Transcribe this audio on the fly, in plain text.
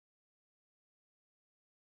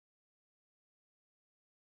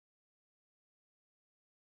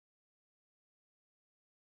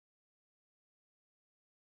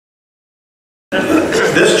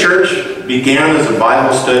This church began as a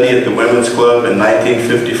Bible study at the Women's Club in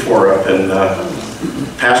 1954 up in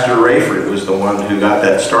Pastor Rayford was the one who got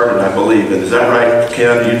that started, I believe. Is that right,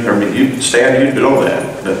 Ken? Stan, you'd know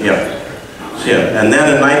that. But yeah. Yeah. And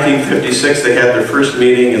then in 1956, they had their first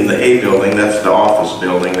meeting in the A building. That's the office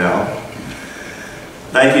building now.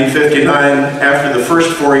 1959, after the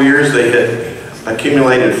first 4 years, they had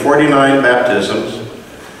accumulated 49 baptisms,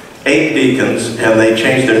 8 deacons, and they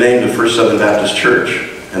changed their name to First Southern Baptist Church.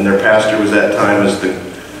 And their pastor was that time as the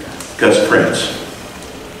Gus Prince.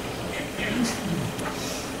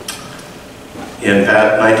 In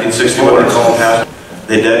 1961,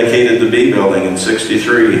 they dedicated the B building in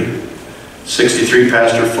 63. 63,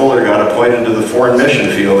 Pastor Fuller got appointed to the foreign mission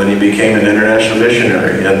field and he became an international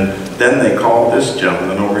missionary. And then they called this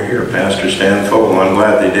gentleman over here, Pastor Stan Fogel. I'm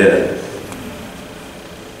glad they did.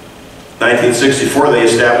 1964, they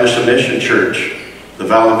established a mission church. The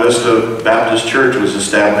Valla Vista Baptist Church was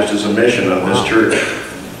established as a mission of this church.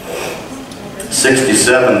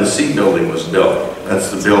 67, the C building was built. That's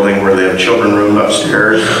the building where they have children room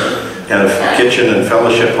upstairs and a kitchen and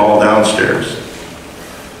fellowship hall downstairs.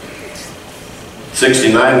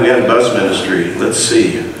 69, we had a bus ministry. Let's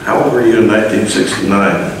see, how old were you in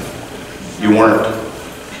 1969? You weren't.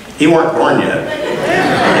 He weren't born yet.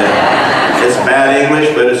 It's bad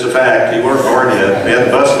English, but it's a fact. He weren't born yet. We had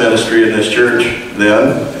a bus ministry in this church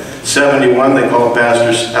then. 71, they called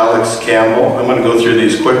Pastor Alex Campbell. I'm going to go through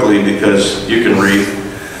these quickly because you can read.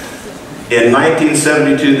 In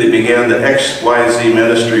 1972, they began the XYZ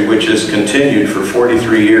ministry, which has continued for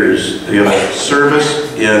 43 years. They have a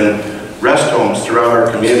service in rest homes throughout our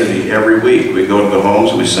community every week. We go to the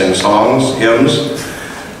homes, we sing songs, hymns,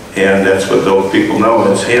 and that's what those people know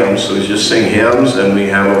as hymns. So we just sing hymns and we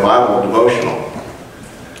have a Bible devotional.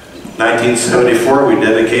 1974, we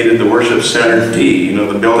dedicated the Worship Center D. You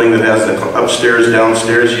know, the building that has the upstairs,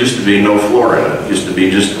 downstairs, used to be no floor in it. It used to be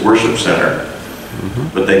just the Worship Center.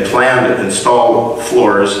 But they planned to install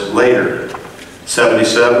floors later.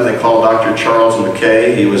 77, they called Dr. Charles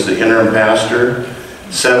McKay. He was the interim pastor.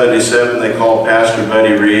 77, they called Pastor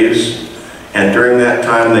Buddy Reeves. And during that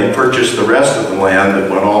time, they purchased the rest of the land that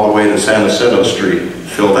went all the way to San Jacinto Street,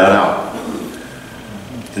 filled that out.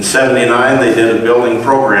 In 79, they did a building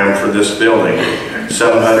program for this building,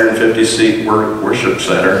 750-seat worship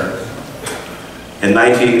center. In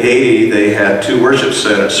 1980, they had 2 worship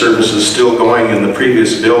center services still going in the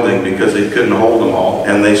previous building because they couldn't hold them all.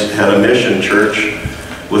 And they had a mission church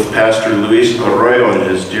with Pastor Luis Arroyo, and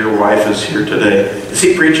his dear wife is here today. Is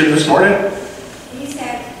he preaching this morning? He's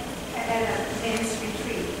at a men's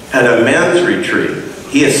retreat. At a men's retreat.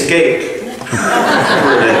 He escaped.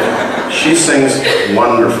 She sings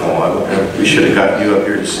wonderful. We should have got you up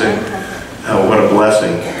here to sing. What a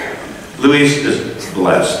blessing. Luis is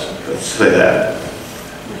blessed. Let's say that.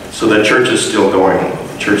 So that church is still going.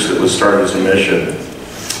 A church that was started as a mission.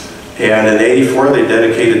 And in 84, they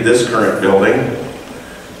dedicated this current building.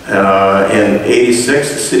 In 86,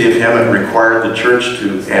 the city of Hemet required the church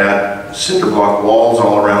to add cinder block walls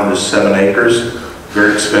all around this 7 acres.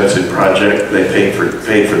 Very expensive project. They paid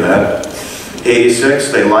for that.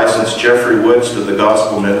 86, they licensed Jeffrey Woods to the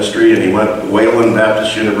gospel ministry, and he went to Wayland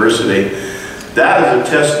Baptist University. That is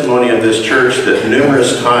a testimony of this church that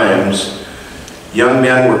numerous times young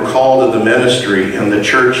men were called to the ministry, and the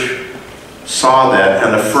church saw that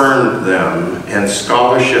and affirmed them and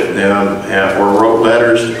scholarshiped them or wrote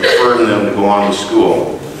letters to affirm them to go on to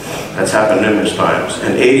school. That's happened numerous times.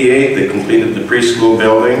 In 88, they completed the preschool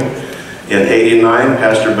building. In 89,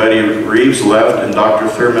 Pastor Buddy Reeves left and Dr.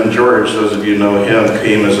 Thurman George, those of you know him,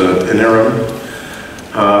 came as an interim.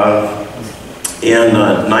 In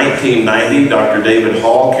 1990, Dr. David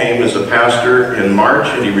Hall came as a pastor in March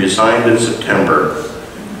and he resigned in September.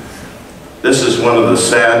 This is one of the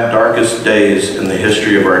sad, darkest days in the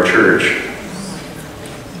history of our church,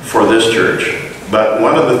 for this church. But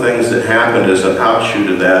one of the things that happened as an outshoot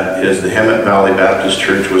of that is the Hemet Valley Baptist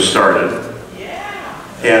Church was started.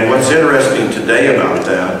 And what's interesting today about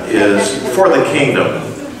that is, for the kingdom,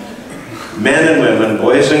 men and women,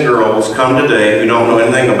 boys and girls come today who don't know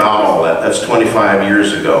anything about all that. That's 25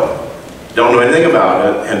 years ago. Don't know anything about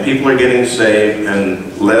it, and people are getting saved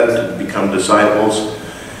and led to become disciples.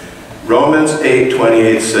 Romans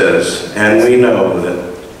 8:28 says, and we know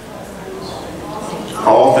that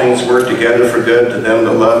all things work together for good to them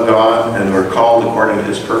that love God and were called according to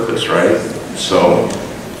his purpose, right? So,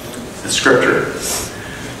 the scripture.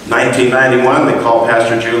 1991, they called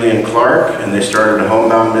Pastor Julian Clark, and they started a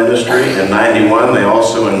homebound ministry. In 91, they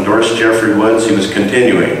also endorsed Jeffrey Woods. He was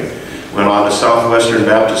continuing. Went on to Southwestern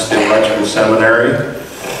Baptist Theological Seminary.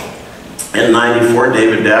 In 94,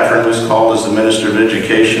 David Daffern was called as the Minister of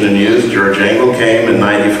Education and Youth. George Engel came in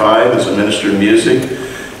 95 as a Minister of Music.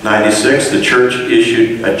 96, the church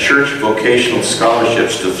issued a church vocational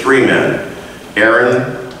scholarships to 3 men,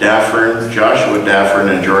 Aaron Daffern, Joshua Daffern,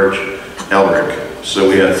 and George Eldrick. So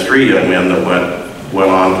we had 3 young men that went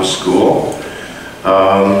on to school.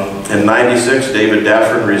 In 96, David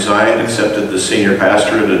Daffern resigned, accepted the senior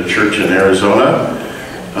pastorate at a church in Arizona.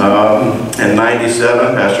 In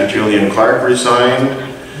 97, Pastor Julian Clark resigned,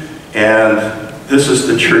 and this is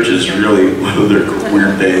the church's really one of their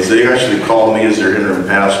weird days. They actually called me as their interim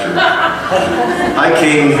pastor. I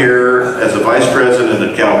came here as a vice president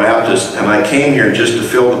at Cal Baptist, and I came here just to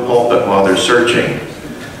fill the pulpit while they're searching.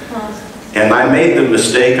 And I made the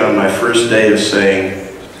mistake on my first day of saying,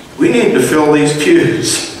 "We need to fill these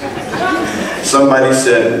pews." Somebody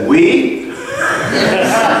said, "We?"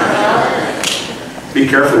 Be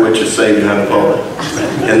careful what you say behind the pulpit.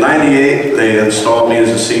 In 98, they installed me as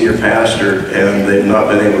a senior pastor, and they've not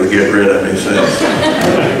been able to get rid of me since.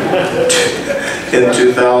 In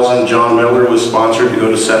 2000, John Miller was sponsored to go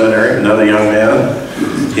to seminary, another young man.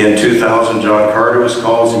 In 2000, John Carter was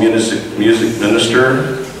called as a music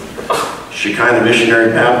minister. Shekinah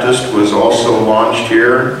Missionary Baptist was also launched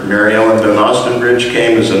here. Mary Ellen Van Ostenbridge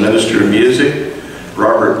came as a minister of music.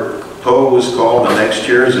 Robert Poe was called the next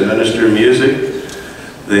year as a minister of music.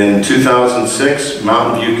 In 2006,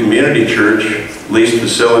 Mountain View Community Church leased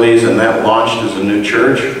facilities, and that launched as a new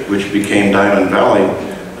church, which became Diamond Valley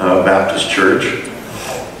Baptist Church.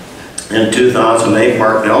 In 2008,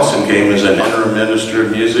 Mark Nelson came as an interim minister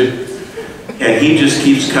of music, and he just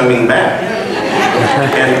keeps coming back.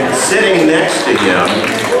 And sitting next to him,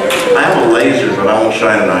 I have a laser, but I won't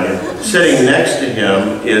shine it on you. Sitting next to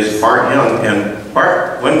him is Bart Young. And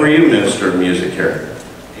Bart, when were you minister of music here?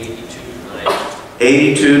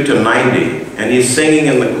 82 to 90, and he's singing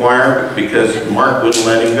in the choir because Mark wouldn't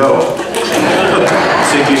let him go.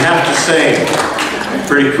 So you have to sing.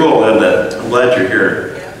 Pretty cool, isn't it? I'm glad you're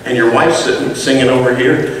here. And your wife's singing over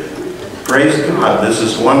here. Praise God, this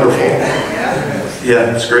is wonderful.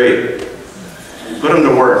 Yeah, it's great. Put him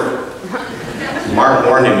to work. Mark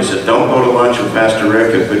warned him, he said, "Don't go to lunch with Pastor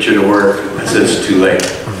Rick, he'll put you to work." I said, "It's too late."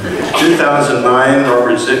 2009,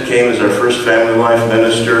 Robert Zitt came as our first family life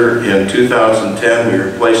minister. In 2010, we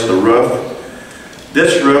replaced the roof.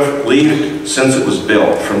 This roof leaked since it was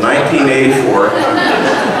built, from 1984.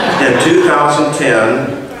 In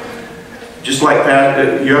 2010, just like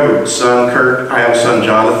Pat, you have a son, Kurt, I have a son,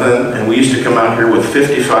 Jonathan, and we used to come out here with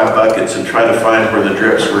 55 buckets and try to find where the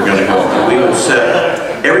drips were going to go. And we would set,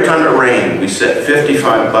 every time it rained, we set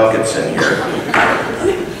 55 buckets in here.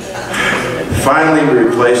 Finally, we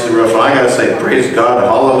replaced the roof, and I gotta say, praise God,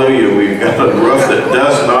 hallelujah, we've got a roof that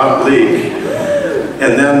does not leak.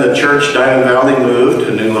 And then the church, Diamond Valley, moved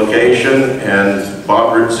to a new location, and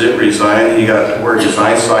Bob Zitt resigned. He got to where his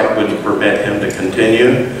eyesight wouldn't permit him to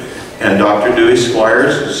continue. And Dr. Dewey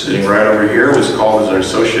Squires, sitting right over here, was called as our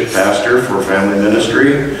associate pastor for family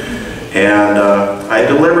ministry. And I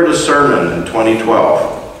delivered a sermon in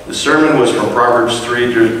 2012. The sermon was from Proverbs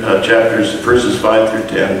 3 chapters, verses 5 through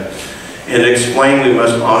 10. And explained we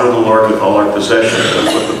must honor the Lord with all our possessions.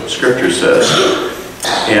 That's what the scripture says.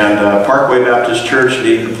 And Parkway Baptist Church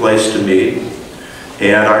needed a place to meet.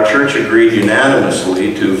 And our church agreed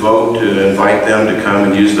unanimously to vote to invite them to come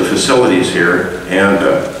and use the facilities here. And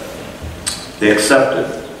they accepted.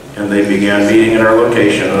 And they began meeting at our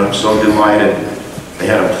location. And I'm so delighted they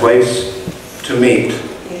had a place to meet.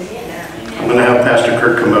 I'm going to have Pastor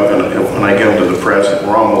Kirk come up and when I get him to the present.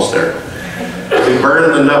 We're almost there. We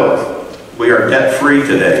burned the note. We are debt-free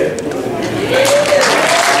today.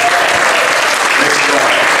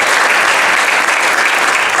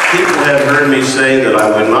 People have heard me say that I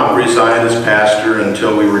would not resign as pastor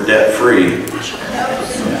until we were debt-free.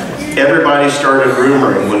 Everybody started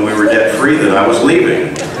rumoring when we were debt-free that I was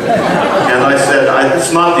leaving. And I said,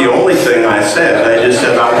 it's not the only thing I said. I just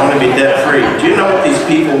said, I want to be debt-free. Do you know what these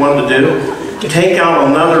people wanted to do? Take out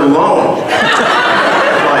another loan.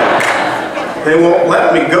 They won't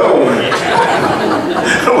let me go.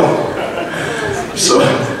 So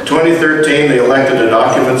 2013, they elected a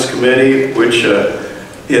documents committee, which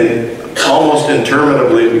almost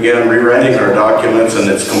interminably began rewriting our documents, and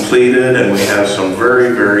it's completed, and we have some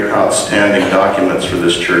very, very outstanding documents for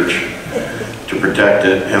this church to protect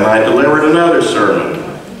it. And I delivered another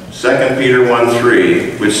sermon, 2 Peter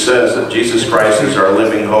 1:3, which says that Jesus Christ is our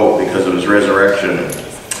living hope because of his resurrection.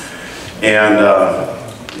 And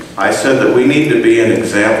I said that we need to be an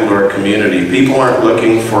example to our community. People aren't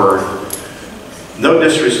looking for, no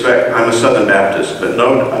disrespect, I'm a Southern Baptist, but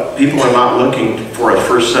no, people are not looking for a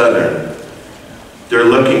First Southern. they're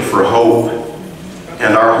looking for hope.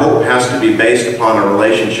 And our hope has to be based upon a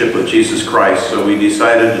relationship with Jesus Christ. So we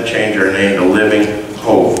decided to change our name to Living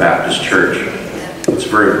Hope Baptist Church. It's a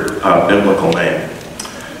very biblical name.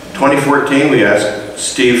 2014, we asked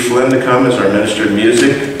Steve Flynn to come as our minister of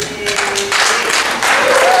music.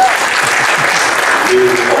 We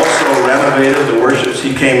also renovated the worships.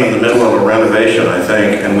 He came in the middle of a renovation, I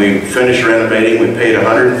think, and we finished renovating. We paid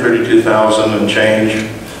 $132,000 and change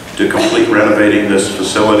to complete renovating this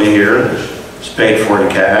facility here. It's paid for in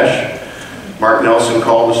cash. Mark Nelson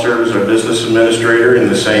called to serve as our business administrator in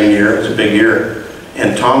the same year. It was a big year.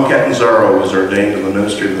 And Tom Catanzaro was ordained to the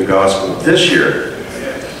ministry of the gospel this year.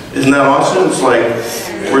 Isn't that awesome? It's like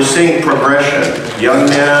we're seeing progression. Young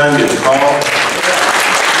man gets called.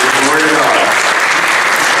 Glory to God.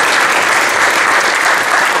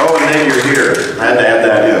 Oh, and then you're here. I had to add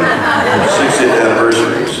that in. 60th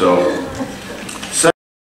anniversary. So